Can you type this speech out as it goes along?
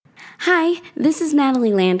Hi, this is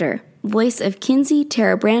Natalie Lander, voice of Kinsey,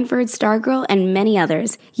 Tara Branford, Stargirl, and many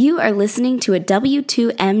others. You are listening to a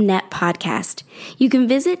W2Mnet podcast. You can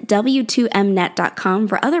visit W2Mnet.com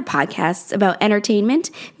for other podcasts about entertainment,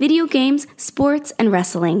 video games, sports, and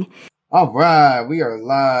wrestling. All right, we are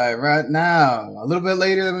live right now. A little bit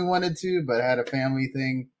later than we wanted to, but had a family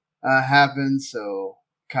thing happen, so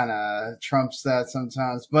kind of trumps that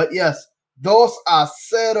sometimes. But yes,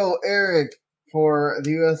 2-0, Erik, for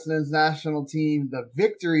the U.S. men's national team. The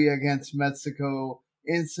victory against Mexico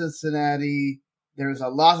in Cincinnati. There's a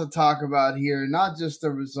lot to talk about here, not just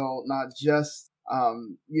the result, not just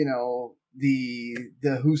the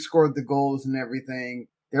who scored the goals and everything.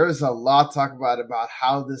 There is a lot to talk about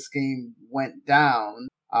how this game went down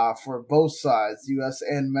for both sides, U.S.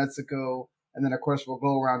 and Mexico. And then, of course, we'll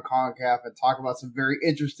go around CONCACAF and talk about some very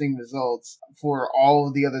interesting results for all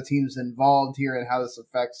of the other teams involved here and how this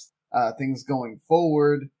affects things going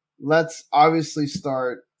forward. Let's obviously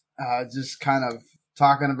start just kind of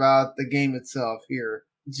talking about the game itself here.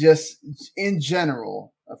 Just in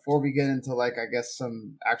general, before we get into,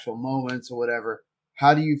 some actual moments or whatever.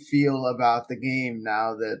 How do you feel about the game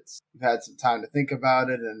now that you've had some time to think about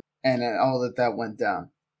it and all that went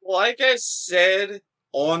down? Like I said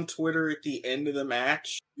on Twitter at the end of the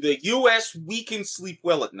match, the U.S., we can sleep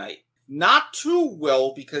well at night. Not too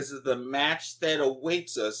well because of the match that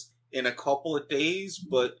awaits us in a couple of days,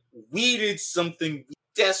 but we did something we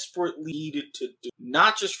desperately needed to do.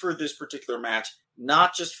 Not just for this particular match,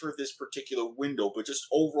 not just for this particular window, but just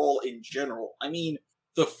overall in general. I mean,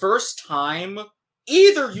 the first time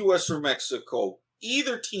either U.S. or Mexico,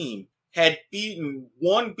 either team had beaten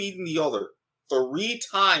the other 3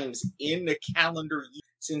 times in the calendar year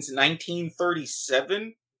since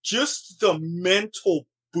 1937. Just the mental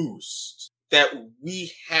boost that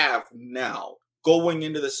we have now going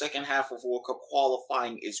into the second half of World Cup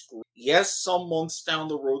qualifying is great. Yes, some months down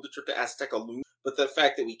the road the trip to Azteca looms, but the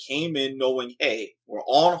fact that we came in knowing, hey, we're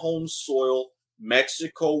on home soil,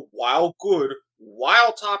 Mexico, while good,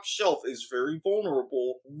 while top shelf is very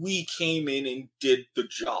vulnerable, we came in and did the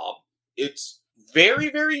job. It's very,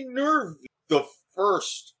 very nervy the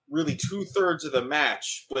first, really 2/3 of the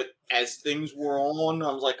match, but as things were on,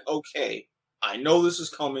 I was like, okay, I know this is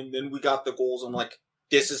coming. Then we got the goals. I'm like,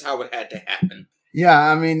 this is how it had to happen. Yeah,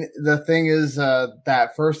 I mean, the thing is that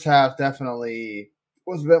first half definitely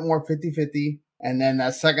was a bit more 50-50, and then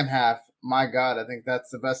that second half, my God, I think that's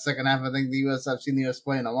the best second half I've seen the U.S.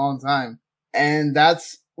 play in a long time. And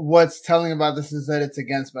that's what's telling about this is that it's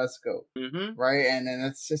against Mexico, right? And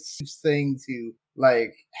it's just this thing to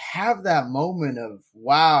have that moment of,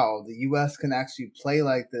 wow, the U.S. can actually play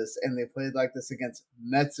like this, and they played like this against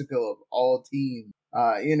Mexico of all teams.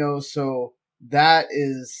 So that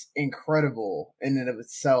is incredible in and of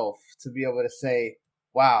itself to be able to say,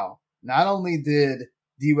 wow, not only did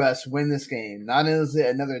the U.S. win this game, not only is it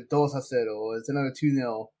another 2-0, it's another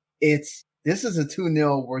 2-0, this is a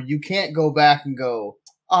 2-0 where you can't go back and go,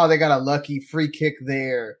 oh, they got a lucky free kick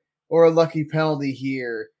there, or a lucky penalty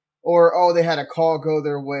here, or, oh, they had a call go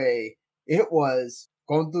their way. It was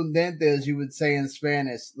contundente, as you would say in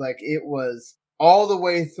Spanish. It was all the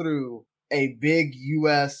way through a big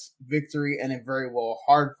U.S. victory and a very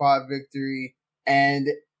hard-fought victory. And,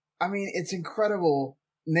 I mean, it's incredible.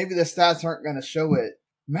 Maybe the stats aren't going to show it.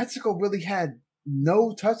 Mexico really had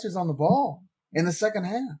no touches on the ball in the second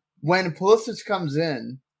half. When Pulisic comes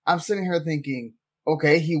in, I'm sitting here thinking,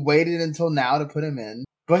 okay, he waited until now to put him in,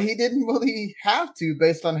 but he didn't really have to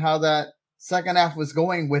based on how that second half was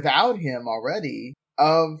going without him already,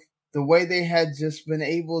 of the way they had just been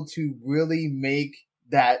able to really make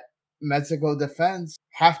that Mexico defense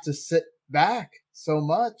have to sit back so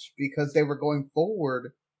much because they were going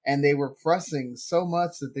forward and they were pressing so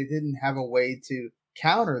much that they didn't have a way to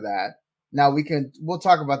counter that. Now we'll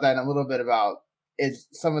talk about that in a little bit about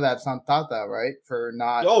some of that's on Tata, right? For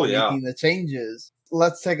not making the changes.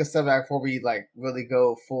 Let's take a step back before we really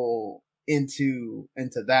go full into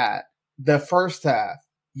that. The first half,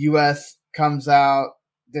 U.S. comes out,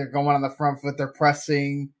 they're going on the front foot, they're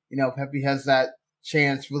pressing. Pepe has that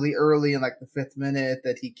chance really early in the 5th minute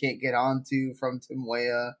that he can't get onto from Tim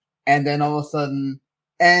Weah. And then all of a sudden,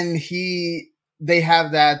 they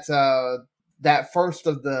have that first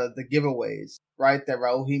of the giveaways, right? That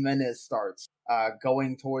Raul Jimenez starts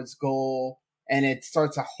going towards goal, and it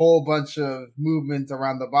starts a whole bunch of movement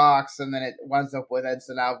around the box, and then it winds up with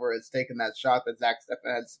Edson Alvarez taking that shot that Zach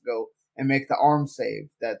Steffen has to go and make the arm save.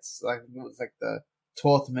 That's it was the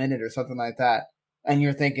 12th minute or something like that. And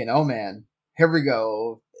you're thinking, oh man, here we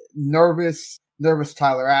go. Nervous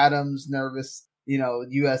Tyler Adams, nervous,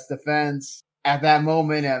 U.S. defense at that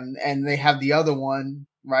moment. And they have the other one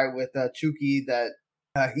right, with Chucky that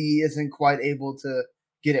he isn't quite able to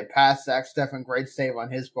get it past Zach Steffen. Great save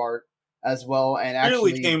on his part as well. And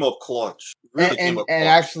actually really came up clutch. Really came up clutch. And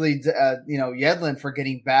actually, Yedlin for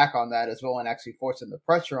getting back on that as well and actually forcing the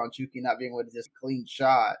pressure on Chucky, not being able to just clean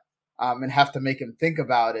shot. And have to make him think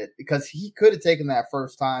about it because he could have taken that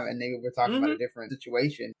first time and maybe we're talking about a different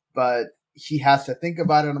situation, but he has to think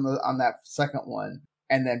about it on that second one.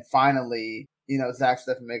 And then finally, Zach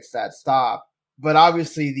Steffen makes that stop. But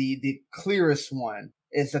obviously the clearest one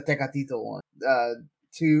is the Tecatito one.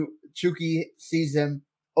 Chucky sees him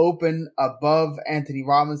open above Anthony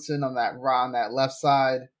Robinson on that left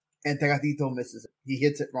side and Tecatito misses it. He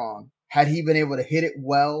hits it wrong. Had he been able to hit it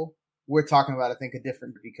well, we're talking about, I think, a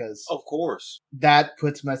different because of course that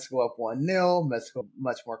puts Mexico up 1-0. Mexico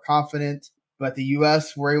much more confident, but the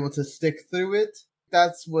U.S. were able to stick through it.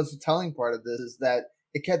 That was the telling part of this is that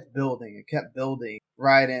it kept building,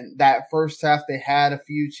 right? And that first half they had a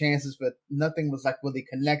few chances, but nothing was like really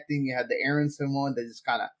connecting. You had the Aronson one that just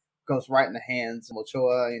kind of goes right in the hands of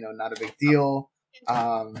Ochoa. Not a big deal.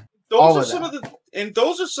 Those are some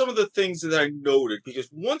of the things that I noted because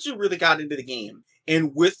once you really got into the game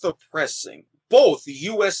and with the pressing, both the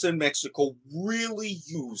U.S. and Mexico really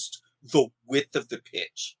used the width of the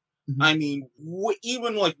pitch. Mm-hmm. I mean,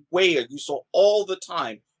 even like Weah, you saw all the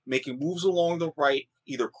time making moves along the right,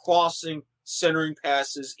 either crossing, centering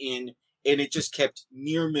passes in, and it just kept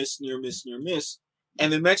near miss.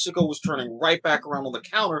 And then Mexico was turning right back around on the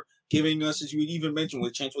counter, giving us, as you even mentioned,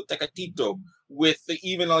 with a chance with Tecatito, with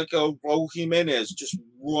even like Raul Jimenez just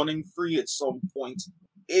running free at some point.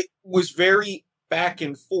 It was very back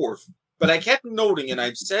and forth. But I kept noting, and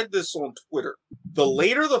I've said this on Twitter, the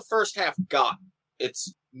later the first half got,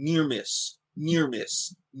 it's near miss.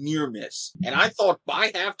 And I thought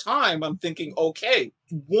by halftime, I'm thinking, okay,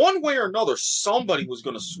 one way or another, somebody was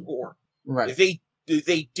going to score. Right. They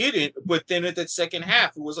didn't, but then at that second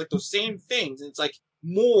half, it was like those same things. It's like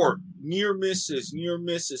more near misses.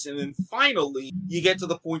 And then finally, you get to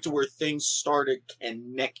the point to where things started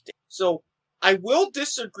connecting. So I will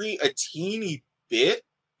disagree a teeny bit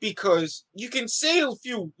because you can say a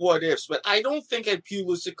few what ifs, but I don't think had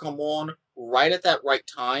Pulisic come on right at that right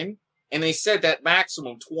time, and they said that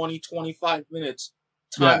maximum 20, 25 minutes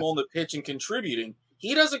time on the pitch and contributing,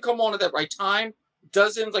 he doesn't come on at that right time,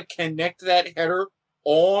 doesn't like connect that header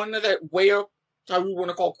on that way up, how we want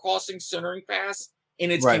to call crossing centering pass,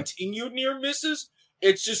 and it's continued near misses.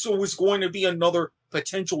 It's just always going to be another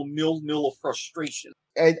potential 0-0 of frustration.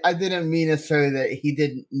 I didn't mean necessarily that he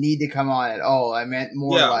didn't need to come on at all. I meant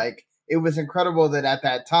more like it was incredible that at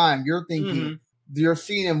that time you're thinking you're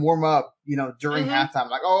seeing him warm up, during halftime.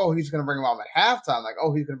 Like, oh, he's going to bring him on at halftime. Like,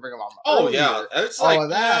 oh, he's going to bring him on. Earlier. It's all like, of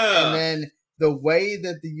that. And then the way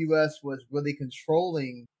that the U.S. was really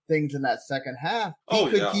controlling things in that second half, he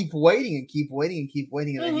could keep waiting,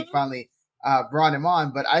 and then he finally brought him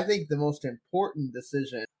on. But I think the most important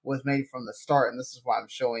decision was made from the start, and this is why I'm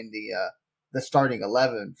showing the starting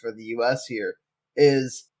 11 for the U.S. here,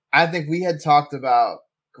 is I think we had talked about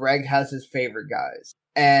Greg has his favorite guys,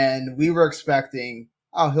 and we were expecting,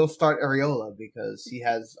 he'll start Areola because he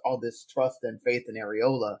has all this trust and faith in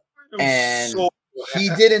Areola, and he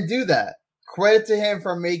didn't do that. Credit to him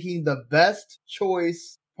for making the best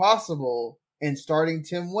choice possible in starting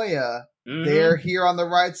Tim Weah there here on the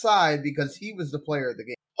right side because he was the player of the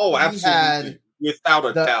game. Oh, absolutely. Without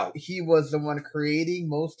a doubt. He was the one creating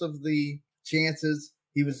most of the chances.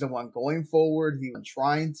 He was the one going forward. He was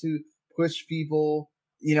trying to push people.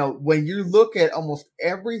 When you look at almost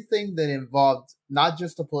everything that involved not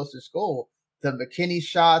just the Pulisic goal, the McKinnie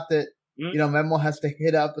shot that, Memo has to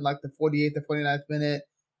hit up in like the 48th or 49th minute,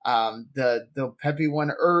 the Pepe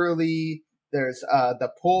one early, there's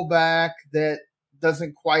the pullback that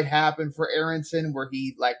doesn't quite happen for Aronson where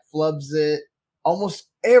he like flubs it. Almost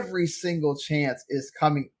every single chance is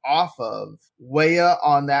coming off of Weah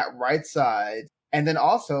on that right side. And then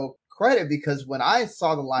also credit because when I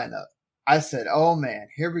saw the lineup, I said, oh man,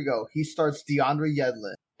 here we go. He starts DeAndre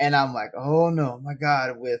Yedlin. And I'm like, oh no, my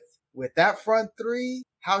God, with that front three,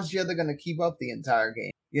 how's Yedlin going to keep up the entire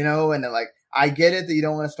game? And then like, I get it that you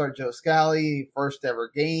don't want to start Joe Scally, first ever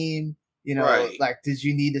game, like, did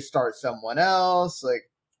you need to start someone else? Like,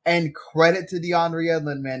 and credit to DeAndre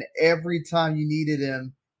Yedlin, man. Every time you needed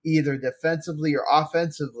him, either defensively or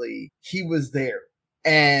offensively, he was there.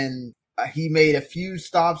 And he made a few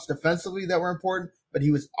stops defensively that were important, but he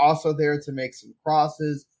was also there to make some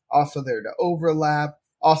crosses, also there to overlap,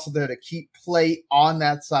 also there to keep play on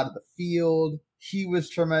that side of the field. He was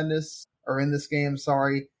tremendous, or in this game,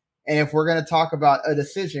 sorry. And if we're going to talk about a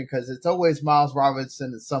decision, because it's always Miles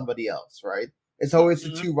Robinson and somebody else, right? It's always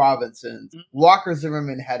the two Robinsons. Walker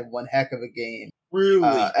Zimmerman had one heck of a game. Really?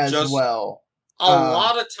 As well. A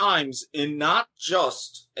lot of times, and not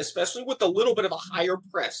just, especially with a little bit of a higher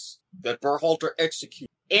press that Berhalter executed.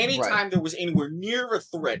 Anytime there was anywhere near a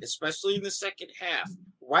threat, especially in the second half,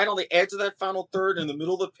 right on the edge of that final third in the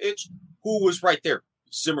middle of the pitch, who was right there?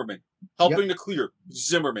 Zimmerman. Helping to clear.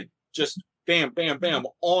 Zimmerman. Just bam, bam, bam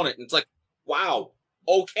on it. And it's like, wow,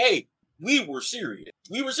 okay, we were serious.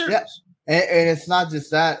 We were serious. Yeah. And it's not just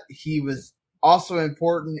that. He was also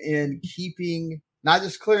important in keeping, not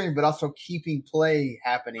just clearing, but also keeping play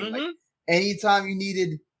happening. Like anytime you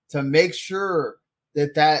needed to make sure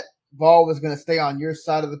that ball was going to stay on your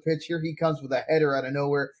side of the pitch, here he comes with a header out of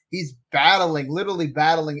nowhere. He's literally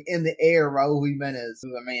battling in the air, Raul Jimenez.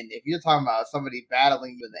 I mean, if you're talking about somebody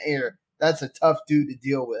battling you in the air, that's a tough dude to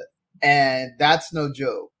deal with. And that's no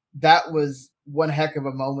joke. That was one heck of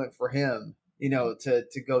a moment for him, to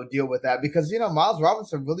go deal with that. Because, Miles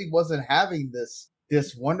Robinson really wasn't having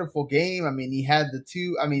this wonderful game. I mean, he had the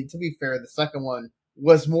two. I mean, to be fair, the second one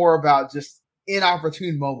was more about just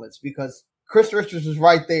inopportune moments because Chris Richards was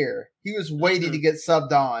right there. He was waiting to get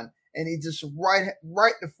subbed on, and he just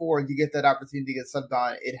right before you get that opportunity to get subbed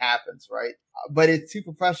on, it happens, right? But it's two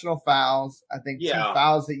professional fouls. I think two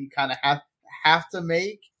fouls that you kind of have to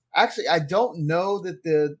make. Actually, I don't know that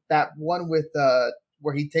that one with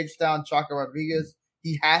where he takes down Chaco Rodriguez,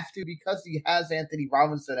 he has to because he has Anthony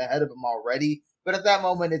Robinson ahead of him already. But at that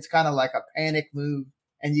moment, it's kind of like a panic move,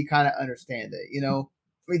 and you kind of understand it, I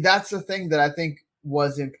mean, that's the thing that I think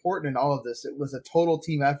was important in all of this. It was a total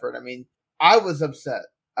team effort. I mean, I was upset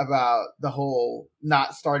about the whole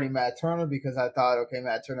not starting Matt Turner because I thought, okay,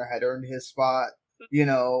 Matt Turner had earned his spot.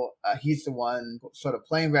 He's the one sort of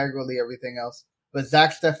playing regularly, everything else. But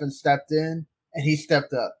Zach Steffen stepped in, and he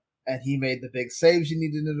stepped up, and he made the big saves you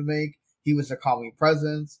needed him to make. He was a calming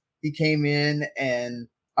presence. He came in and,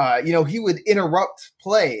 he would interrupt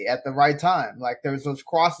play at the right time. Like there was those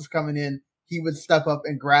crosses coming in, he would step up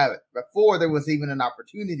and grab it before there was even an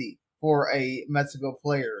opportunity for a Mexico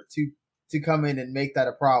player to come in and make that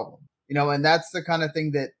a problem. And that's the kind of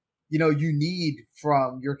thing that, you need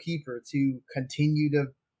from your keeper to continue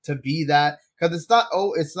to be that. Because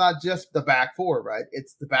it's not just the back four, right?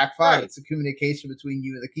 It's the back five. Right. It's the communication between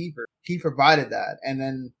you and the keeper. He provided that. And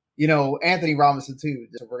then, Anthony Robinson too.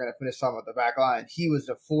 So we're going to finish talking about the back line. He was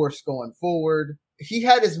the force going forward. He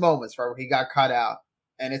had his moments, right, where he got caught out.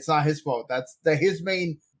 And it's not his fault. His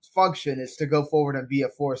main function is to go forward and be a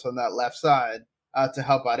force on that left side to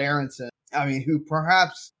help out Aronson. I mean, who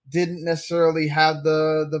perhaps didn't necessarily have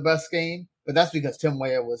the best game, but that's because Tim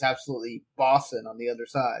Weah was absolutely bossing on the other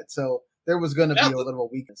side. So there was going to be a little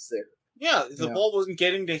weakness there. Yeah, the ball wasn't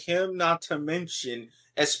getting to him, not to mention,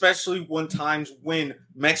 especially times when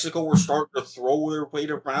Mexico were starting to throw their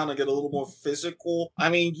weight around and get a little more physical. I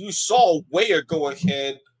mean, you saw Weah go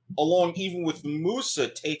ahead along even with Musa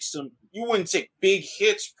take some, you wouldn't say big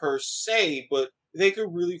hits per se, but they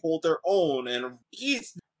could really hold their own. And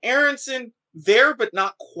Aronson there, but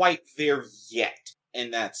not quite there yet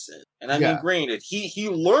in that sense. And I mean, granted, he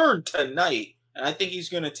learned tonight, and I think he's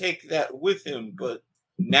going to take that with him, but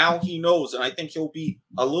now he knows, and I think he'll be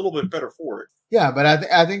a little bit better for it. Yeah, but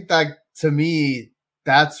I think that, to me,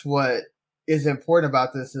 that's what is important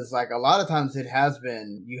about this is like a lot of times it has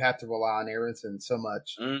been you have to rely on Aronson so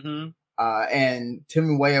much. And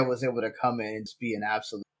Tim Weah was able to come in and just be an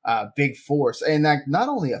absolute big force. And like not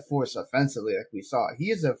only a force offensively, like we saw,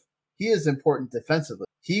 he is important defensively.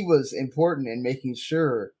 He was important in making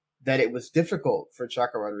sure that it was difficult for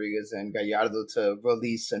Chaco Rodriguez and Gallardo to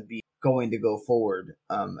release and be going to go forward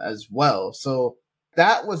as well. So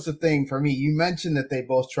that was the thing for me. You mentioned that they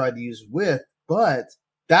both tried to use width, but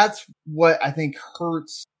that's what I think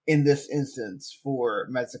hurts in this instance for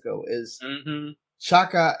Mexico is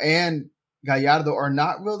Chaca and Gallardo are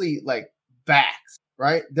not really like backs,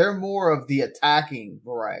 right? They're more of the attacking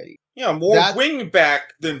variety. Yeah, more wing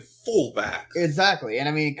back than full back. Exactly. And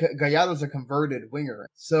I mean, Gallardo's a converted winger.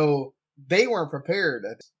 So they weren't prepared.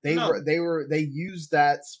 They used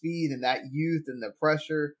that speed and that youth and the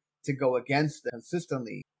pressure to go against them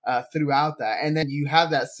consistently throughout that. And then you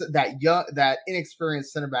have that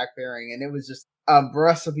inexperienced center back pairing, and it was just a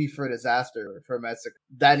recipe for disaster for Mexico.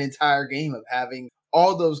 That entire game of having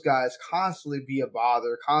all those guys constantly be a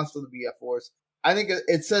bother, constantly be a force. I think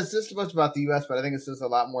it says just as much about the U.S., but I think it says a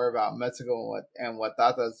lot more about Mexico and what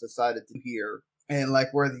Tata has decided to do here. And like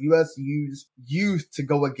where the U.S. used youth to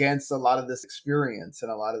go against a lot of this experience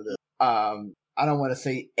and a lot of the, I don't want to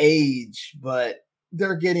say age, but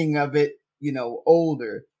they're getting a bit,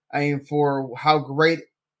 older. I mean, for how great,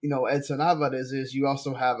 Edson Alvarez is, you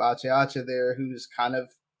also have Ache there, who's kind of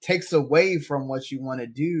takes away from what you want to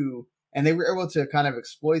do. And they were able to kind of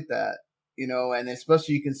exploit that, and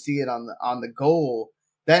especially you can see it on the goal.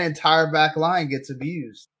 That entire back line gets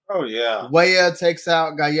abused. Oh, yeah. Weah takes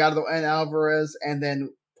out Gallardo and Alvarez, and then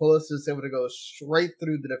Pulisic is able to go straight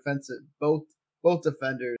through the defensive, both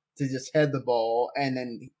defenders, to just head the ball. And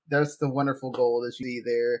then there's the wonderful goal that you see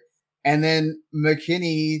there. And then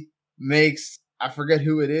McKinnie makes, I forget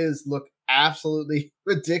who it is, look absolutely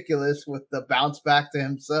ridiculous with the bounce back to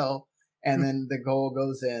himself. And then the goal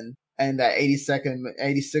goes in. And that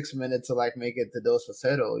 86 minutes to make it to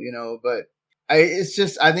 2-0, but it's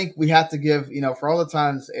just, I think we have to give, for all the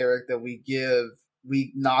times, Erik, that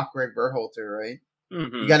we knock Greg Berhalter, right?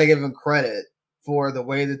 Mm-hmm. You got to give him credit for the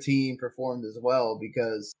way the team performed as well,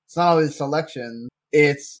 because it's not always selection,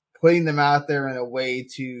 it's putting them out there in a way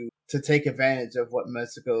to take advantage of what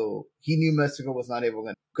he knew Mexico was not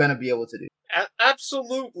going to be able to do.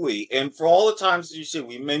 Absolutely. And for all the times, as you said,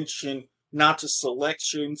 we mentioned not just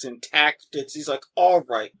selections and tactics. He's like, all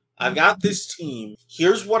right, I've got this team.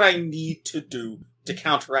 Here's what I need to do to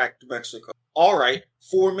counteract Mexico. All right,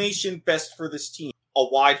 formation best for this team. A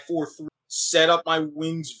wide 4-3. Set up my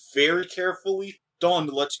wings very carefully. Done,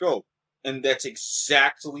 let's go. And that's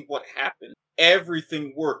exactly what happened.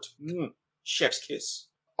 Everything worked. Chef's kiss.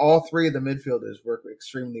 All three of the midfielders work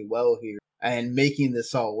extremely well here and making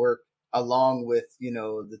this all work, along with,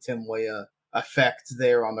 the Tim Weah effect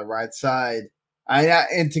there on the right side.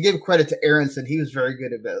 And to give credit to Aronson, he was very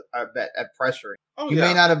good at pressuring. He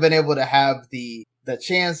may not have been able to have the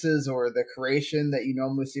chances or the creation that you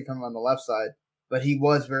normally see from him on the left side, but he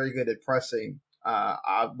was very good at pressing.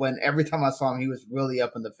 When every time I saw him, he was really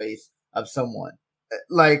up in the face of someone.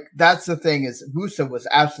 That's the thing, is Musa was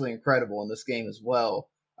absolutely incredible in this game as well.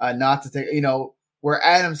 Not to take, where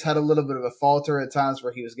Adams had a little bit of a falter at times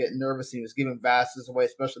where he was getting nervous and he was giving passes away,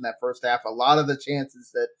 especially in that first half. A lot of the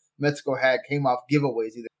chances that Mexico had came off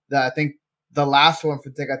giveaways. I think the last one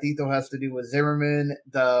for Tecatito has to do with Zimmerman.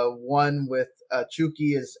 The one with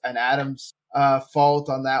Chucky is an Adams fault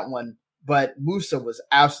on that one. But Musa was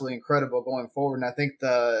absolutely incredible going forward. And I think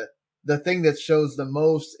the thing that shows the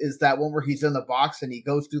most is that one where he's in the box and he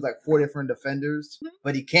goes through 4 different defenders,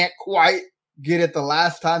 but he can't quite get it the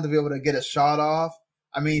last time to be able to get a shot off.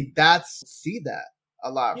 I mean, see that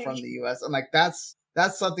a lot from the U.S. And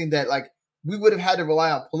that's something that we would have had to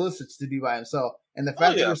rely on Pulisic to do by himself. And the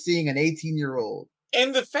fact that we're seeing an 18-year-old.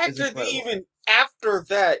 And the fact that even after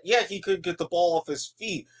that, he could get the ball off his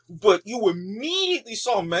feet, but you immediately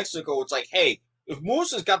saw Mexico. It's like, hey, if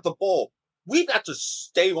Musa's got the ball, we got to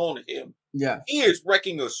stay on him. Yeah. He is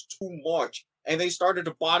wrecking us too much. And they started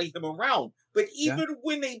to body him around. But even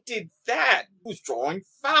when they did that, he was drawing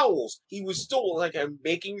fouls. He was still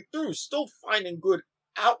making it through, still finding good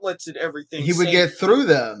outlets and everything. He would get through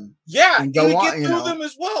them. Yeah, he would get through them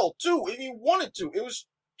as well, too, if he wanted to. It was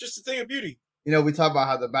just a thing of beauty. We talked about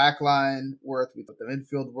how the back line worked. We talked about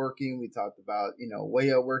the midfield working. We talked about,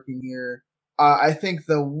 Weah working here. I think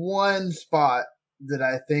the one spot that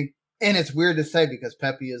I think, and it's weird to say because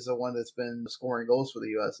Pepe is the one that's been scoring goals for the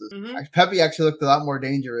U.S. Pepe actually looked a lot more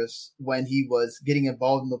dangerous when he was getting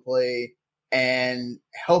involved in the play and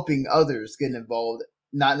helping others get involved,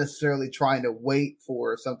 not necessarily trying to wait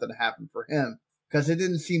for something to happen for him, because it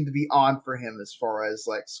didn't seem to be on for him as far as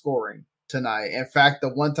scoring tonight. In fact, the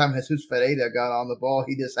one time Jesus Ferreira got on the ball,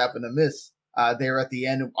 he just happened to miss there at the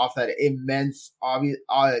end off that immense,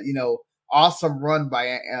 awesome run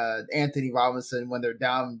by Anthony Robinson when they're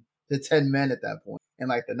down to 10 men at that point in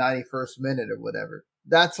the 91st minute or whatever.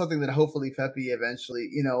 That's something that hopefully Pepe eventually,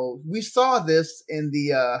 we saw this in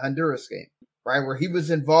the Honduras game, right? Where he was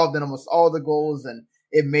involved in almost all the goals and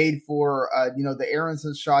it made for, the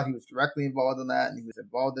Aronson shot. He was directly involved in that and he was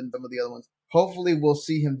involved in some of the other ones. Hopefully we'll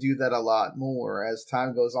see him do that a lot more as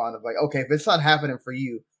time goes on of okay, if it's not happening for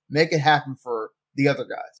you, make it happen for the other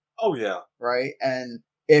guys. Oh, yeah. Right? And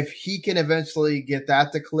if he can eventually get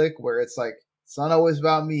that to click where it's it's not always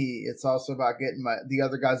about me. It's also about getting the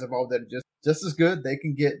other guys involved that are just as good. They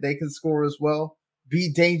can score as well. Be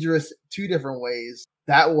dangerous 2 different ways.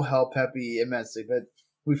 That will help Pepe immensely. But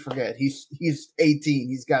we forget he's 18.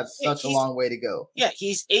 He's got such a long way to go. Yeah,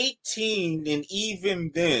 he's 18, and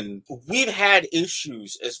even then, we've had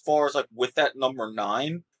issues as far as with that number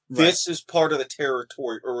 9. Right. This is part of the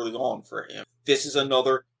territory early on for him. This is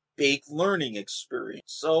another big learning experience.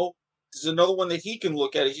 So this is another one that he can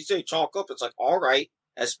look at, as you say, chalk up. It's all right,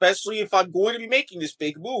 especially if I'm going to be making this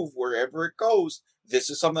big move wherever it goes, this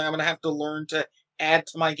is something I'm going to have to learn to add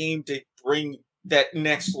to my game to bring that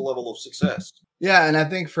next level of success. Yeah, and I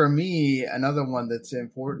think for me, another one that's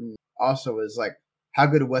important also is how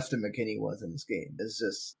good Weston McKinnie was in this game. It's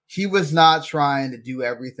just, he was not trying to do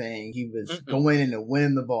everything. He was going in and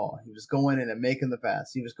winning the ball. He was going in and making the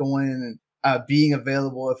pass. He was going in and being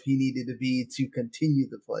available if he needed to be to continue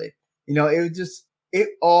the play. It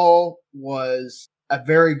all was a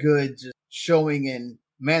very good just showing in,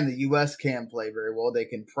 man, the U.S. can play very well. They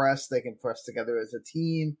can press together as a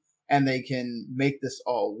team, and they can make this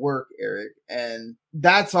all work, Erik. And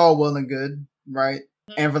that's all well and good, right?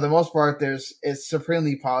 And for the most part, it's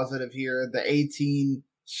supremely positive here. The 18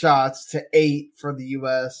 shots to 8 for the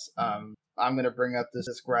U.S. I'm going to bring up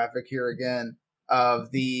this graphic here again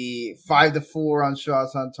of the 5-4 on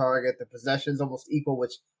shots on target. The possessions almost equal,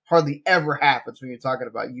 which hardly ever happens when you're talking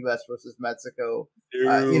about U.S. versus Mexico.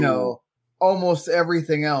 Almost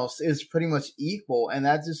everything else is pretty much equal. And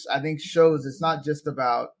that just, I think, shows it's not just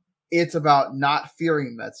about, it's about not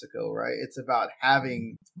fearing Mexico, right? It's about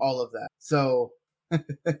having all of that. So,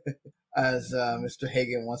 as Mr.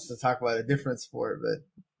 Hagan wants to talk about a different sport, but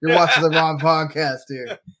you're watching the wrong podcast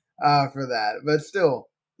here for that. But still,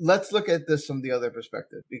 let's look at this from the other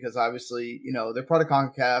perspective, because obviously, they're part of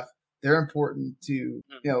CONCACAF. They're important to,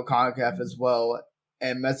 CONCACAF as well.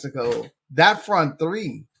 And Mexico, that front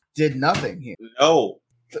three did nothing here. No.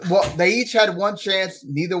 Well, they each had one chance.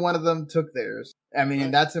 Neither one of them took theirs. I mean,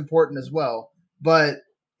 and that's important as well. But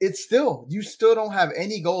you still don't have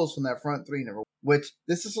any goals from that front three, which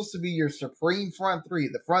this is supposed to be your supreme front three,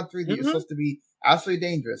 the front three that you're supposed to be absolutely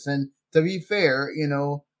dangerous. And to be fair,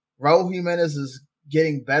 Raul Jimenez is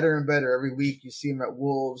getting better and better every week. You see him at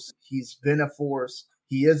Wolves. He's been a force.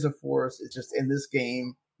 He is a force. It's just in this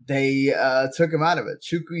game, they took him out of it.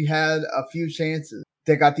 Chukwi had a few chances.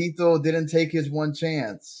 Tecatito didn't take his one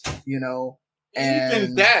chance, and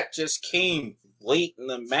even that just came late in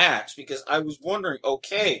the match, because I was wondering,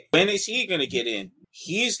 okay, when is he going to get in?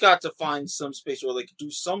 He's got to find some space where they could do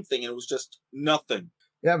something, and it was just nothing.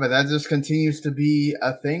 Yeah, but that just continues to be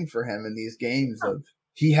a thing for him in these games. Of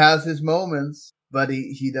he has his moments, but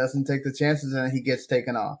he doesn't take the chances, and he gets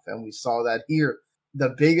taken off. And we saw that here.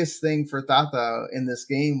 The biggest thing for Tata in this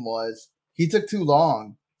game was he took too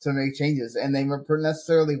long to make changes, and they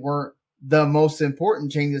necessarily weren't the most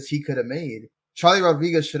important changes he could have made. Charlie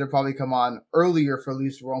Rodriguez should have probably come on earlier for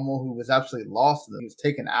Luis Romo, who was absolutely lost. He was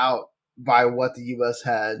taken out by what the U.S.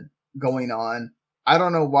 had going on. I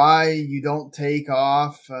don't know why you don't take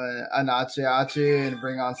off an Ache and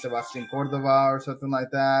bring on Sebastian Cordova or something like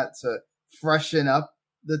that to freshen up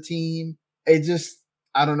the team. It just,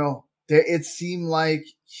 I don't know. It seemed like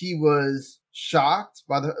he was shocked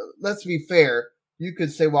by let's be fair, you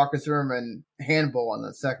could say Walker Zimmerman handball on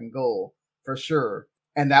the second goal for sure.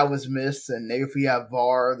 And that was missed. And maybe if we have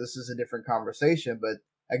VAR, this is a different conversation. But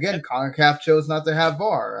again, CONCACAF chose not to have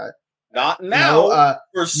VAR. Not now.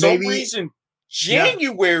 For some reason,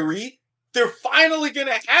 January, they're finally going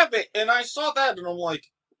to have it. And I saw that and I'm like,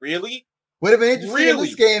 really? Would have been interesting in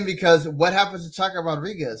this game, because what happens to Chaco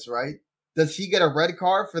Rodriguez, right? Does he get a red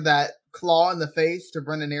card for that claw in the face to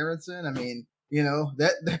Brendan Aronson? I mean,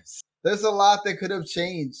 there's a lot that could have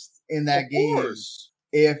changed in that game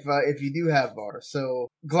if you do have VAR. So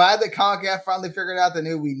glad that CONCACAF finally figured out that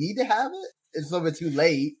we need to have it. It's a little bit too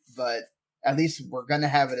late, but at least we're going to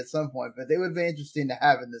have it at some point. But they would be interesting to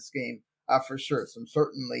have in this game for sure. Some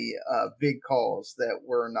certainly big calls that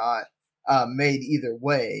were not made either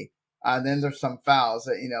way. And then there's some fouls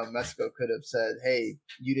that, Mexico could have said, hey,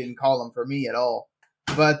 you didn't call them for me at all.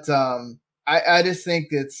 But I just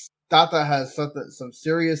think Tata has some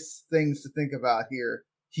serious things to think about here.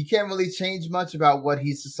 He can't really change much about what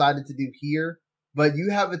he's decided to do here, but you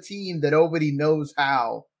have a team that nobody knows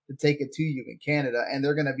how to take it to you in Canada, and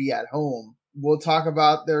they're going to be at home. We'll talk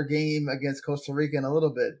about their game against Costa Rica in a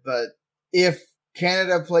little bit, but if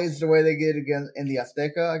Canada plays the way they did in the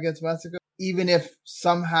Azteca against Mexico, even if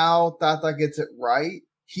somehow Tata gets it right,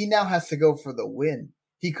 he now has to go for the win.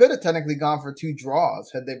 He could have technically gone for 2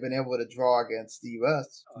 draws had they been able to draw against the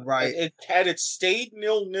U.S. Right. Had it stayed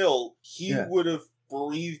 0-0, he would have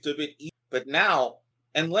breathed a bit easier. But now,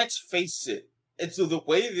 and let's face it, it's the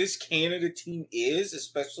way this Canada team is,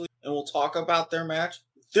 especially, and we'll talk about their match,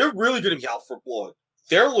 they're really going to be out for blood.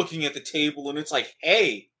 They're looking at the table, and it's like,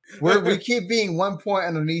 hey. we keep being 1 point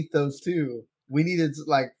underneath those two. We needed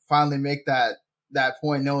to finally make that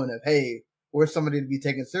point known of, hey, we're somebody to be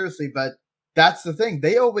taken seriously. But that's the thing.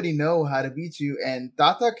 They already know how to beat you, and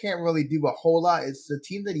Tata can't really do a whole lot. It's the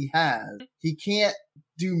team that he has. He can't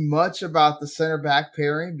do much about the center back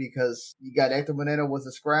pairing because you got Hector Moreno was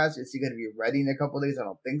a scratch. Is he going to be ready in a couple of days? I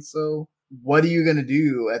don't think so. What are you going to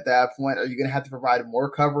do at that point? Are you going to have to provide more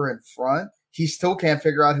cover in front? He still can't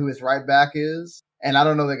figure out who his right back is. And I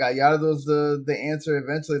don't know that Gallardo's the answer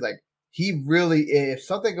eventually. he really, if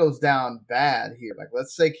something goes down bad here, like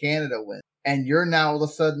let's say Canada wins, and you're now all of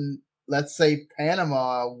a sudden, let's say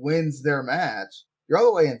Panama wins their match, you're all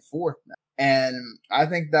the way in fourth now. And I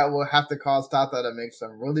think that will have to cause Tata to make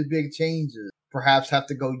some really big changes, perhaps have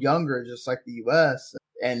to go younger, just like the U.S.,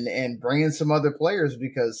 and bring in some other players,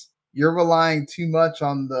 because you're relying too much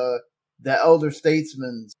on the elder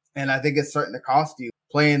statesmen, and I think it's starting to cost you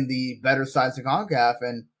playing the better sides of CONCACAF.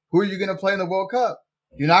 And who are you going to play in the World Cup?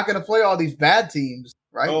 You're not going to play all these bad teams,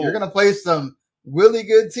 right? Oh. You're going to play some really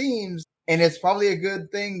good teams, and it's probably a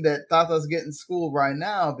good thing that Tata's getting schooled right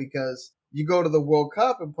now, because you go to the World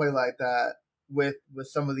Cup and play like that with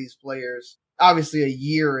some of these players. Obviously, a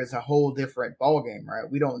year is a whole different ballgame, right?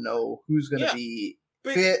 We don't know who's going to be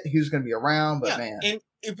fit, who's going to be around, but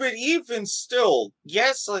but even still,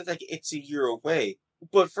 yes, like it's a year away.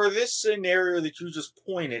 But for this scenario that you just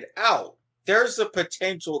pointed out, there's a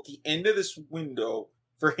potential at the end of this window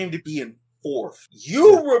for him to be in fourth.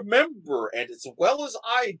 You remember, and as well as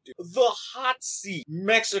I do, the hot seat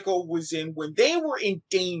Mexico was in when they were in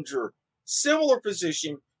danger, similar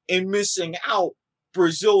position, and missing out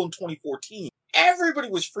Brazil in 2014. Everybody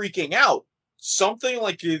was freaking out. Something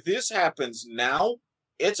like this happens now,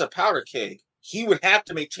 it's a powder keg. He would have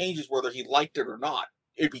to make changes whether he liked it or not.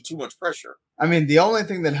 It'd be too much pressure. I mean, the only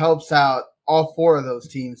thing that helps out all four of those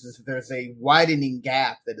teams is that there's a widening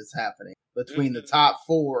gap that is happening between the top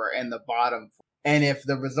four and the bottom four. And if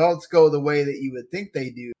the results go the way that you would think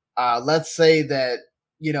they do, let's say that,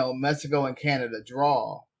 Mexico and Canada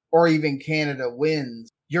draw, or even Canada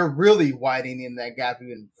wins, you're really widening that gap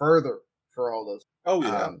even further for all those. Oh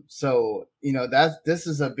yeah. So this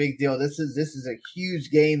is a big deal. This is a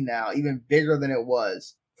huge game now, even bigger than it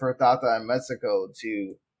was for Tata and Mexico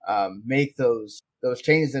to make those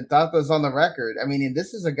changes. And Tata's on the record. I mean, and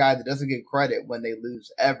this is a guy that doesn't get credit when they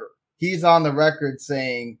lose ever. He's on the record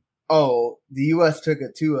saying, "Oh, the U.S. took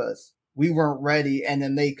it to us. We weren't ready," and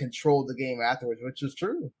then they controlled the game afterwards, which was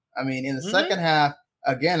true. I mean, in the second half,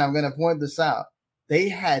 again, I'm going to point this out. They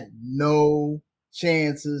had no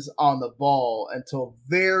chances on the ball until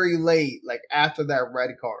very late, like after that red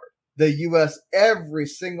card. The U.S., every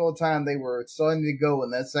single time they were starting to go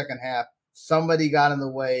in that second half, somebody got in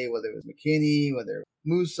the way, whether it was McKinnie, whether it was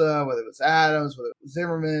Musa, whether it was Adams, whether it was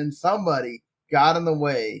Zimmerman, somebody got in the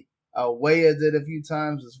way. Weah did a few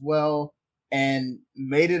times as well, and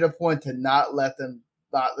made it a point to not let them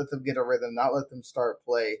get a rhythm, not let them start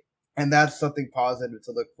play. And that's something positive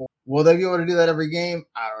to look for. Will they be able to do that every game?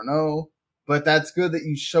 I don't know. But that's good that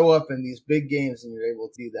you show up in these big games and you're able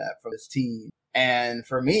to do that from this team. And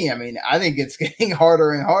for me, I mean, I think it's getting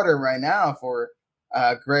harder and harder right now for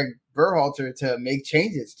Greg Berhalter to make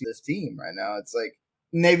changes to this team right now. It's like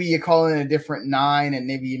maybe you call in a different 9 and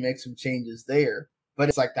maybe you make some changes there. But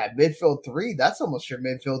it's like that midfield 3, that's almost your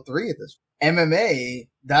midfield 3 at this point. MMA,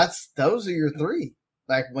 those are your 3.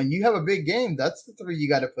 Like when you have a big game, that's the 3 you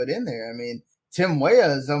got to put in there. I mean, Tim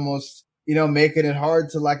Weah is almost, making it hard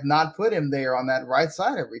to like not put him there on that right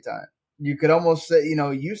side every time. You could almost say,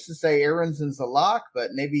 used to say Aaronson's the lock,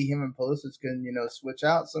 but maybe him and Pulisic can, switch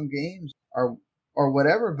out some games or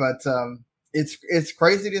whatever. But it's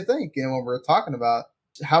crazy to think, when we're talking about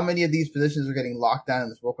how many of these positions are getting locked down in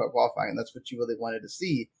this World Cup qualifying, and that's what you really wanted to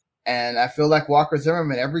see. And I feel like Walker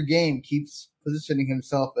Zimmerman every game keeps positioning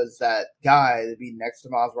himself as that guy to be next to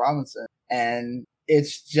Miles Robinson. And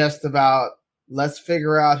it's just about, let's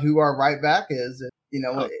figure out who our right back is. And,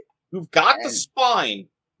 you've got the spine.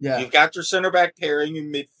 Yeah. You've got your center back pairing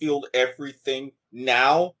in midfield, everything.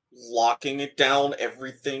 Now, locking it down,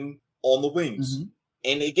 everything on the wings. Mm-hmm.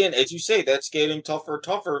 And again, as you say, that's getting tougher and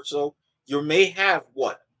tougher. So you may have,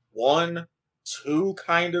 1, 2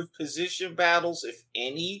 kind of position battles, if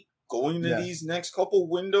any, going to these next couple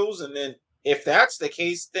windows. And then if that's the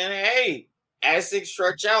case, then hey, as things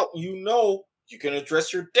stretch out, you can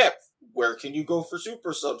address your depth. Where can you go for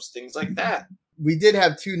super subs? Things like that. We did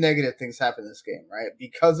have 2 negative things happen in this game, right?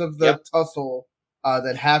 Because of the tussle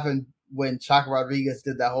that happened when Chaka Rodriguez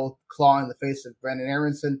did that whole claw in the face of Brandon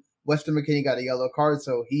Aronson, Weston McKinnie got a yellow card,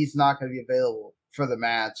 so he's not going to be available for the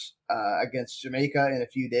match against Jamaica in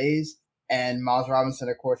a few days. And Miles Robinson,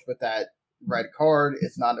 of course, with that red card,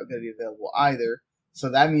 is not going to be available either. So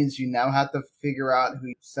that means you now have to figure out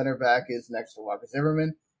who center back is next to Walker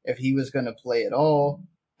Zimmerman, if he was going to play at all.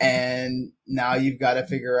 And now you've got to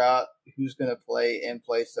figure out who's going to play in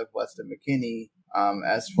place of Weston McKinnie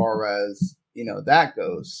as far as, that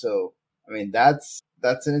goes. So, I mean, that's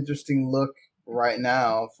an interesting look right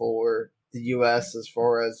now for the U.S. as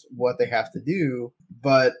far as what they have to do.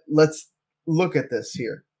 But let's look at this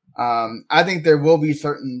here. I think there will be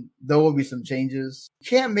some changes. You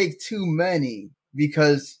can't make too many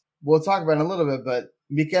because we'll talk about it in a little bit, but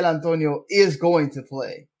Mikel Antonio is going to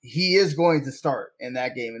play. He is going to start in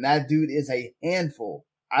that game, and that dude is a handful.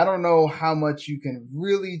 I don't know how much you can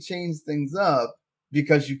really change things up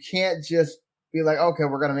because you can't just be like, okay,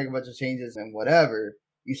 we're going to make a bunch of changes and whatever.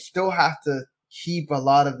 You still have to keep a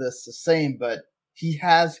lot of this the same, but he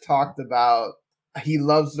has talked about he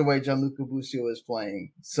loves the way Gianluca Busio is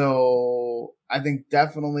playing. So I think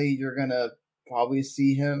definitely you're going to probably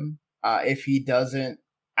see him if he doesn't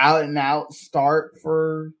out and out start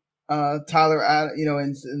for Tyler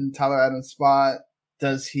Adams, in Tyler Adams' spot.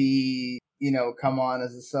 Does he, come on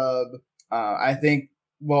as a sub? I think,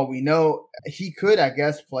 we know he could, I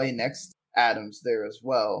guess, play next Adams there as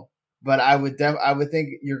well. But I would think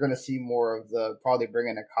you're going to see more of probably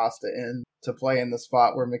bringing Acosta in to play in the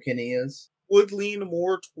spot where McKinnie is. Would lean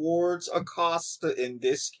more towards Acosta in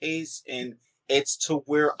this case, and it's to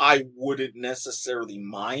where I wouldn't necessarily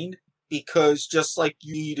mind, because just like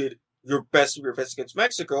you needed your best against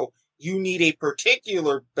Mexico, you need a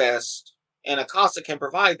particular best, and Acosta can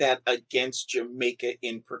provide that against Jamaica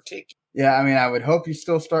in particular. Yeah, I mean, I would hope you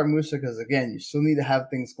still start Musa because, again, you still need to have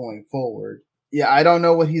things going forward. Yeah, I don't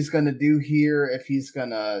know what he's going to do here, if he's going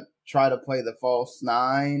to try to play the false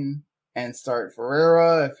nine and start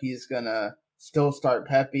Ferreira, if he's going to still start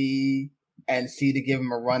Pepe and see to give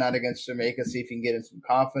him a run out against Jamaica, see if he can get him some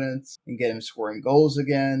confidence and get him scoring goals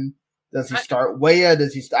again. Does he start Weah?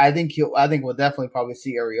 I think we'll definitely probably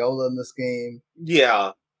see Areola in this game.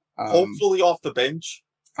 Yeah. Hopefully off the bench.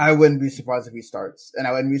 I wouldn't be surprised if he starts. And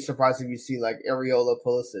I wouldn't be surprised if you see like Areola,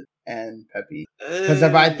 Pulisic, and Pepe. Because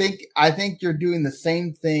I think you're doing the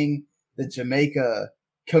same thing that Jamaica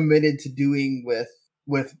committed to doing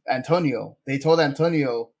with Antonio. They told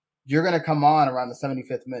Antonio, you're going to come on around the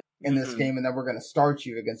 75th minute in this game, and then we're going to start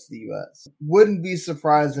you against the U.S. Wouldn't be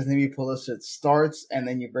surprised if maybe Pulisic starts, and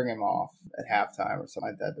then you bring him off at halftime or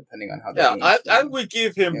something like that, depending on how the game's I would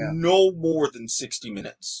give him no more than 60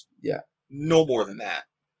 minutes. Yeah. No more than that.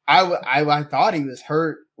 I thought he was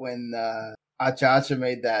hurt when Achacha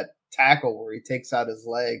made that tackle where he takes out his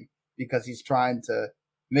leg because he's trying to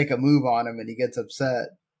make a move on him and he gets upset.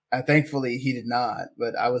 Thankfully, he did not,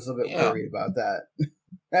 but I was a little bit worried about that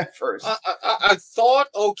at first. I thought,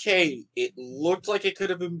 okay, it looked like it could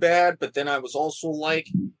have been bad, but then I was also like,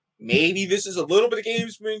 maybe this is a little bit of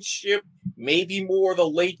gamesmanship, maybe more of the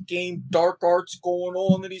late game dark arts going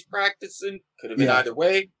on that he's practicing. Could have been either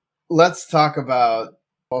way. Let's talk about,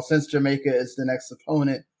 since Jamaica is the next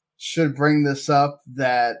opponent, should bring this up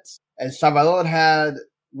that as Salvador had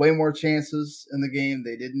way more chances in the game,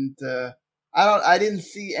 they didn't. I didn't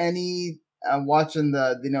see any. Watching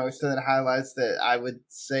the extended highlights that I would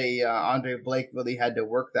say Andre Blake really had to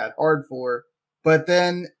work that hard for. But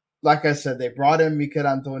then, like I said, they brought in Mikel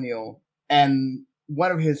Antonio, and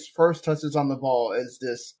one of his first touches on the ball is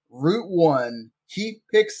this route one. He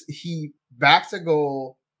backs a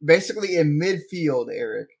goal basically in midfield.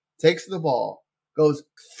 Erik takes the ball, goes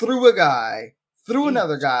through a guy, through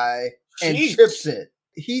another guy, and chips it.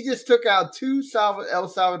 He just took out two El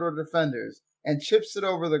Salvador defenders and chips it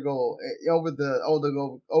over the goal, over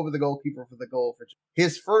the goalkeeper for the goal for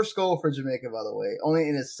his first goal for Jamaica, by the way. Only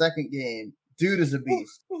in his second game. Dude is a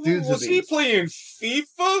beast. Was he playing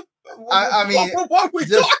FIFA? I mean, what are we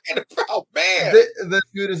talking about, man? The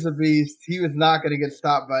dude is a beast. He was not going to get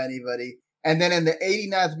stopped by anybody. And then in the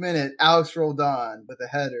 89th minute, Alex Roldan with a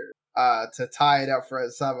header to tie it up for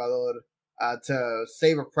El Salvador to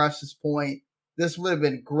save a precious point. This would have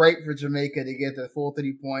been great for Jamaica to get the full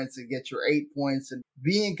 3 points and get your 8 points and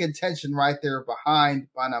be in contention right there behind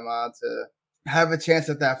Panama to have a chance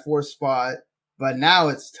at that fourth spot. But now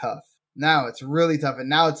it's tough. Now it's really tough. And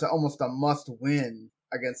now it's almost a must win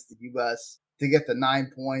against the U.S. to get the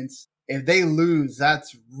 9 points. If they lose,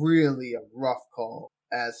 that's really a rough call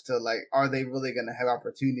as to, like, are they really going to have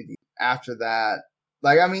opportunity after that?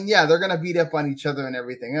 Like, I mean, yeah, they're going to beat up on each other and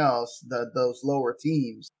everything else, those lower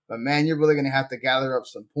teams. But, man, you're really going to have to gather up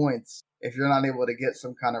some points if you're not able to get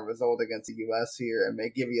some kind of result against the U.S. here and may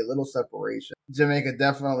give you a little separation. Jamaica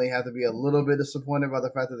definitely had to be a little bit disappointed by the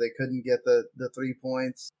fact that they couldn't get the 3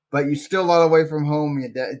 points. But you still are away from home. You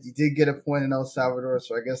did get a point in El Salvador,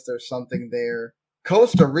 so I guess there's something there.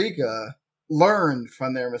 Costa Rica learned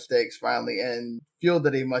from their mistakes finally and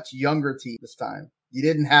fielded a much younger team this time. You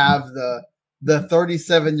didn't have the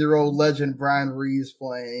 37-year-old legend Brian Ruiz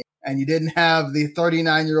playing, and you didn't have the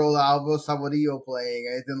 39-year-old Alvo Saborillo playing,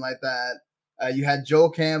 anything like that. You had Joe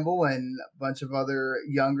Campbell and a bunch of other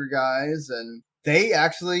younger guys, and they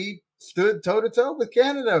actually stood toe-to-toe with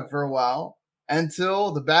Canada for a while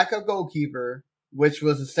until the backup goalkeeper, which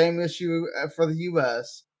was the same issue for the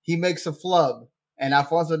U.S., he makes a flub, and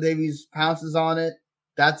Alphonso Davies pounces on it,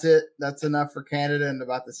 That's it. That's enough for Canada in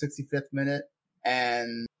about the 65th minute,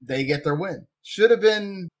 and they get their win. Should have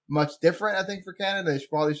been much different, I think, for Canada. They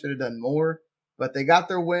probably should have done more, but they got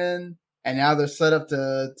their win, and now they're set up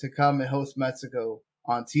to come and host Mexico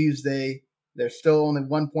on Tuesday. They're still only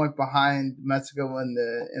 1 point behind Mexico in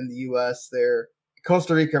the U.S. There,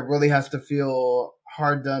 Costa Rica really has to feel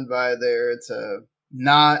hard done by there to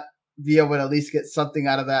not be able to at least get something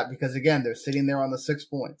out of that, because again, they're sitting there on the 6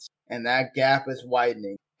 points, and that gap is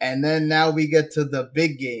widening. And then now we get to the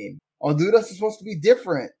big game. Honduras is supposed to be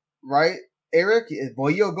different, right? Erik,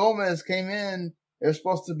 Boyo Gomez came in. They're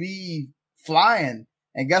supposed to be flying,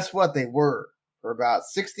 and guess what? They were for about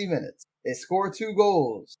 60 minutes. They scored 2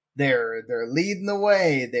 goals. They're leading the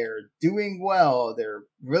way. They're doing well. They're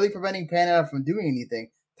really preventing Panama from doing anything.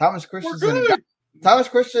 Thomas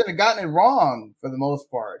Christian had gotten it wrong for the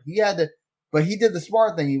most part. But he did the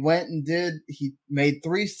smart thing. He made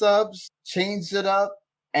 3 subs, changed it up,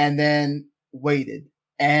 and then waited.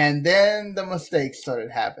 And then the mistakes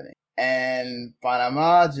started happening. And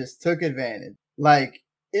Panama just took advantage. Like,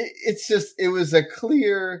 it was a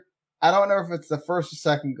clear, I don't know if it's the first or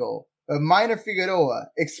second goal, but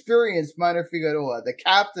experienced Minor Figueroa, the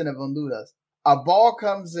captain of Honduras, a ball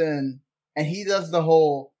comes in and he does the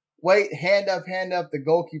whole, wait, hand up, the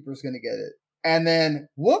goalkeeper's going to get it. And then,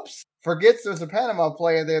 whoops, forgets there's a Panama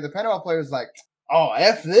player there. The Panama player's like, oh,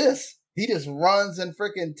 F this. He just runs and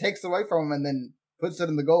freaking takes away from him and then puts it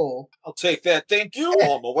in the goal. I'll take that. Thank you.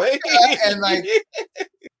 On my way. And like,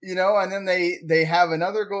 and then they have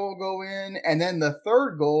another goal go in. And then the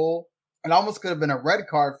third goal, it almost could have been a red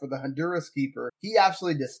card for the Honduras keeper. He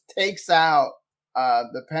absolutely just takes out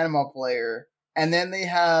the Panama player. And then they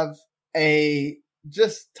have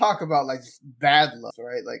just talk about like just bad luck,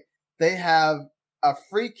 right? Like they have a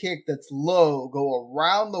free kick that's low, go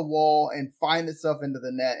around the wall and find itself into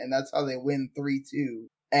the net. And that's how they win 3-2.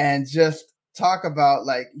 And just talk about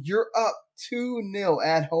like, you're up 2-0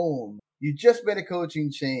 at home. You just made a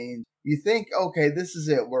coaching change. You think, okay, this is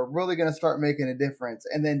it. We're really going to start making a difference.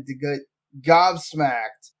 And then to get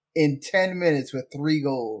gobsmacked in 10 minutes with 3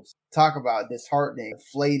 goals. Talk about disheartening,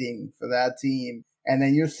 deflating for that team. And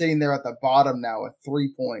then you're sitting there at the bottom now with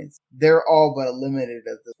 3 points. They're all but eliminated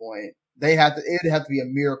at this point. It'd have to be a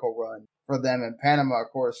miracle run for them. And Panama,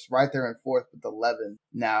 of course, right there in 4th with 11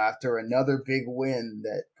 now after another big win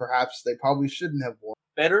that perhaps they probably shouldn't have won.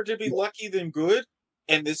 Better to be lucky than good.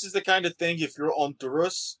 And this is the kind of thing, if you're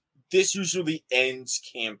Honduras, this usually ends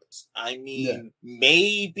camps. I mean,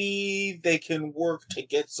 maybe they can work to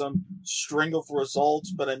get some string of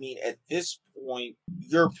results, but I mean, at this point,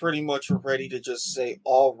 you're pretty much ready to just say,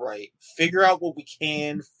 all right, figure out what we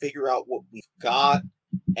can, figure out what we've got,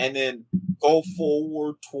 and then go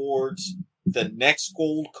forward towards the next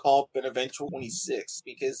Gold Cup and eventual 26.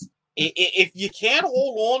 Because if you can't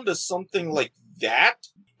hold on to something like that,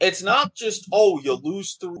 it's not just, you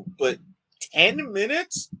lose through, but 10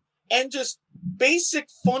 minutes? And just basic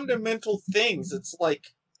fundamental things. It's like,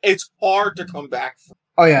 it's hard to come back from.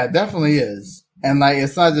 Oh yeah, it definitely is. And like,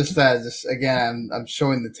 it's not just that, just again, I'm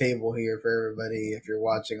showing the table here for everybody if you're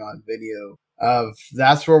watching on video of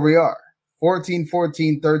that's where we are. 14,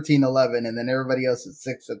 14, 13, 11, and then everybody else at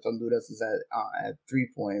 6 except Honduras is at 3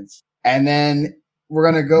 points. And then we're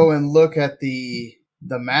going to go and look at the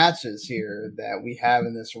matches here that we have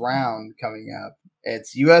in this round coming up.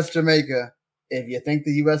 It's U.S. Jamaica. If you think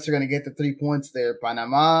the U.S. are going to get the 3 points there,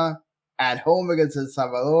 Panama at home against El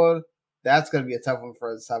Salvador. That's going to be a tough one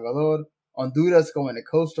for El Salvador. Honduras going to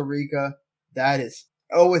Costa Rica. That is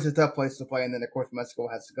always a tough place to play. And then, of course, Mexico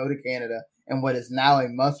has to go to Canada in what is now a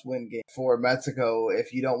must-win game for Mexico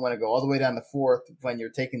if you don't want to go all the way down to 4th when you're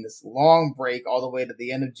taking this long break all the way to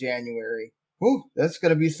the end of January. Whew, that's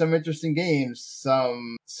going to be some interesting games.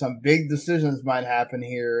 Some big decisions might happen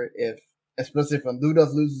here especially if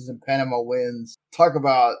Honduras loses and Panama wins. Talk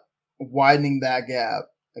about widening that gap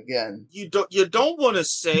again. You don't want to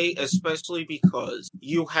say, especially because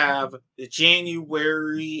you have the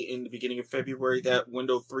January and the beginning of February, that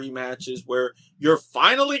window 3 matches where you're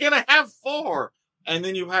finally going to have 4. And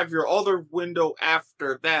then you have your other window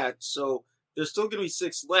after that. So there's still going to be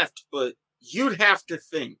 6 left, but you'd have to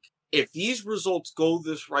think if these results go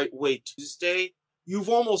this right way Tuesday, you've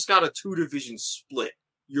almost got a 2-division split.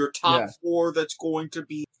 Your top 4 that's going to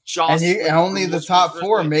be jostling. And only the top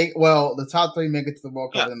 4 the top 3 make it to the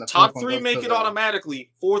World Cup. Yeah, and the top 3 make it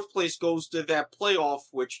automatically. 4th place goes to that playoff,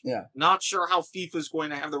 which not sure how FIFA is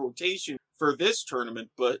going to have the rotation for this tournament,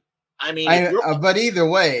 but I mean, but either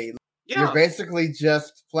way, you're basically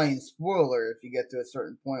just playing spoiler if you get to a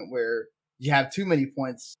certain point where you have too many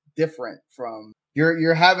points different from.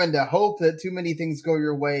 You're having to hope that too many things go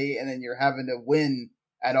your way, and then you're having to win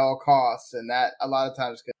at all costs. And that a lot of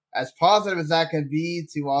times, as positive as that can be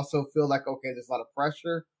to also feel like, okay, there's a lot of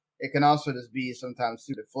pressure, it can also just be sometimes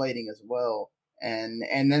too deflating as well. And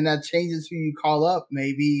then that changes who you call up.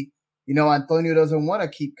 Maybe, Antonio doesn't want to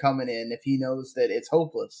keep coming in if he knows that it's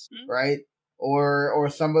hopeless, right? Or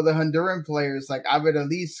some of the Honduran players, like Abed at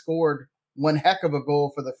least scored one heck of a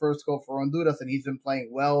goal for the first goal for Honduras, and he's been playing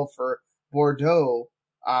well for Bordeaux.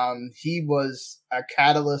 He was a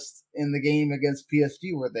catalyst in the game against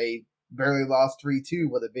PSG where they barely lost 3-2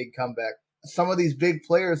 with a big comeback. Some of these big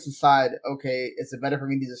players decide, okay, is it better for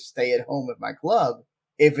me to just stay at home with my club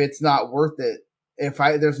if it's not worth it?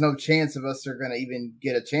 There's no chance of us are going to even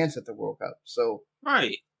get a chance at the World Cup. So,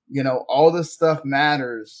 right. All this stuff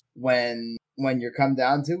matters when you come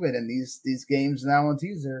down to it. And these games now on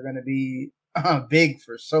Tuesday are going to be big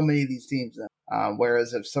for so many of these teams now.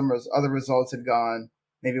 Whereas if some other results had gone,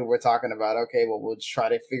 maybe we're talking about, okay, well, we'll just try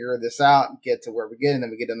to figure this out and get to where we get, and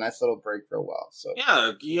then we get a nice little break for a while. So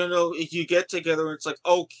yeah, if you get together and it's like,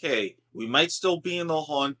 okay, we might still be in the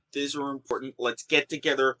hunt. These are important. Let's get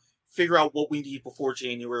together, figure out what we need before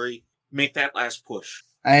January, make that last push.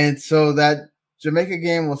 And so that Jamaica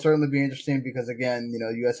game will certainly be interesting because, again,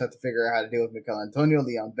 U.S. have to figure out how to deal with Mikel Antonio,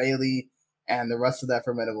 Leon Bailey, and the rest of that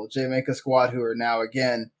formidable Jamaica squad who are now,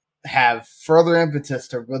 again, have further impetus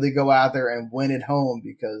to really go out there and win at home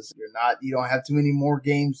because you don't have too many more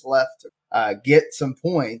games left to get some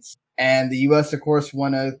points. And the U.S., of course,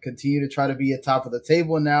 want to continue to try to be at top of the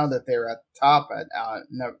table now that they're at the top at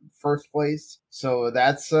first place. So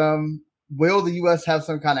that's will the U.S. have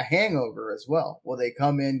some kind of hangover as well? Will they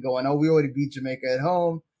come in going, oh, we already beat Jamaica at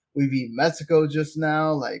home, we beat Mexico just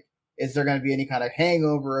now? Like, is there going to be any kind of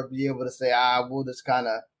hangover of being able to say, we'll just kind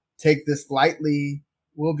of take this lightly?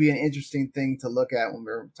 Will be an interesting thing to look at when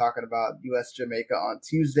we're talking about U.S. Jamaica on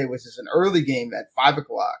Tuesday, which is an early game at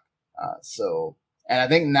 5:00. And I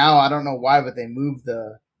think now, I don't know why, but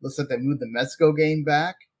looks like they moved the Mexico game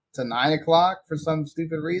back to 9:00 for some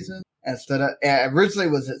stupid reason. Instead of, originally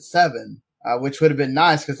it was at 7, which would have been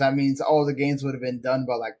nice because that means all the games would have been done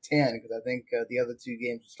by like 10 because I think the other two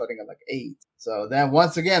games were starting at like 8. So then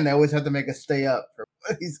once again, they always have to make us stay up for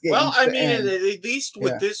these games. Well, I mean, at least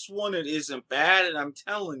with this one, it isn't bad. And I'm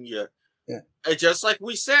telling you, just like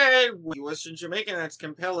we said, U.S. and Jamaica, that's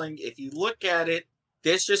compelling. If you look at it,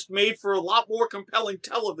 this just made for a lot more compelling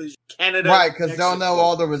television. Canada, right? Because they'll know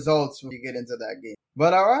all the results when you get into that game.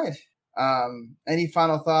 But all right, any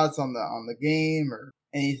final thoughts on the game or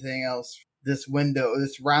anything else? This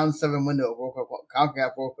round 7 window of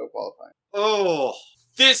CONCACAF World Cup qualifying. Oh,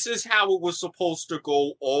 this is how it was supposed to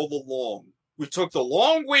go all along. We took the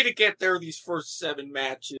long way to get there, these first 7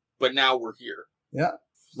 matches, but now we're here. Yeah.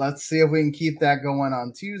 Let's see if we can keep that going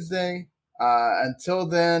on Tuesday. Until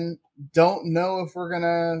then, don't know if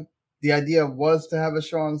the idea was to have a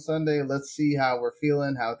show on Sunday. Let's see how we're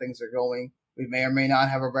feeling, how things are going. We may or may not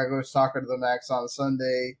have a regular Soccer to the Max on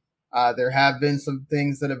Sunday. There have been some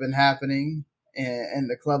things that have been happening in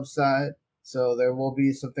the club side. So there will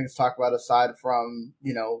be some things to talk about aside from,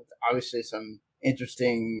 obviously some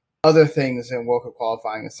interesting other things in World Cup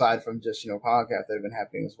qualifying aside from just, CONCACAF that have been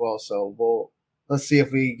happening as well. So let's see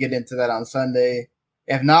if we get into that on Sunday.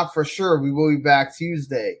 If not, for sure, we will be back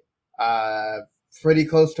Tuesday, pretty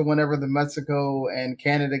close to whenever the Mexico and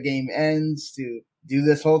Canada game ends to do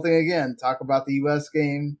this whole thing again. Talk about the U.S.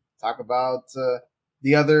 game, talk about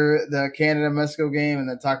the Canada-Mexico game, and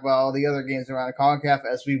then talk about all the other games around the CONCACAF,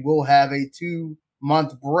 as we will have a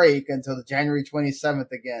 2-month break until the January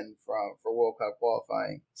 27th again for World Cup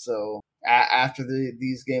qualifying. So after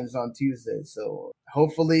these games on Tuesday. So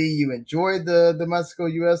hopefully you enjoyed the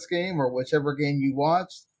Mexico-U.S. game or whichever game you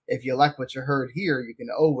watched. If you like what you heard here, you can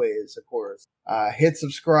always, of course, hit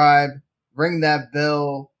subscribe, ring that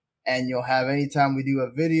bell, and you'll have anytime we do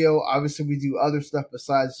a video. Obviously, we do other stuff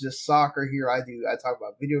besides just soccer here. I talk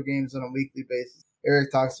about video games on a weekly basis.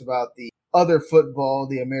 Erik talks about the other football,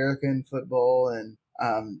 the American football, and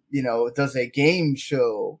does a game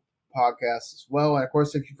show podcast as well. And of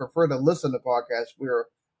course, if you prefer to listen to podcasts, we're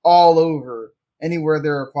all over. Anywhere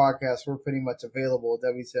there are podcasts, we're pretty much available at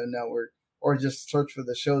WCQ Network, or just search for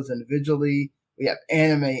the shows individually. We have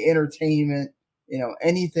anime, entertainment,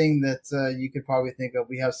 anything that you could probably think of.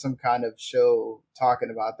 We have some kind of show talking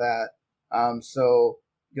about that. So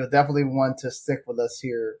you'll definitely want to stick with us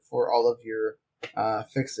here for all of your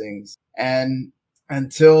fixings. And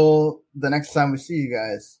until the next time we see you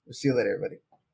guys, we'll see you later, everybody.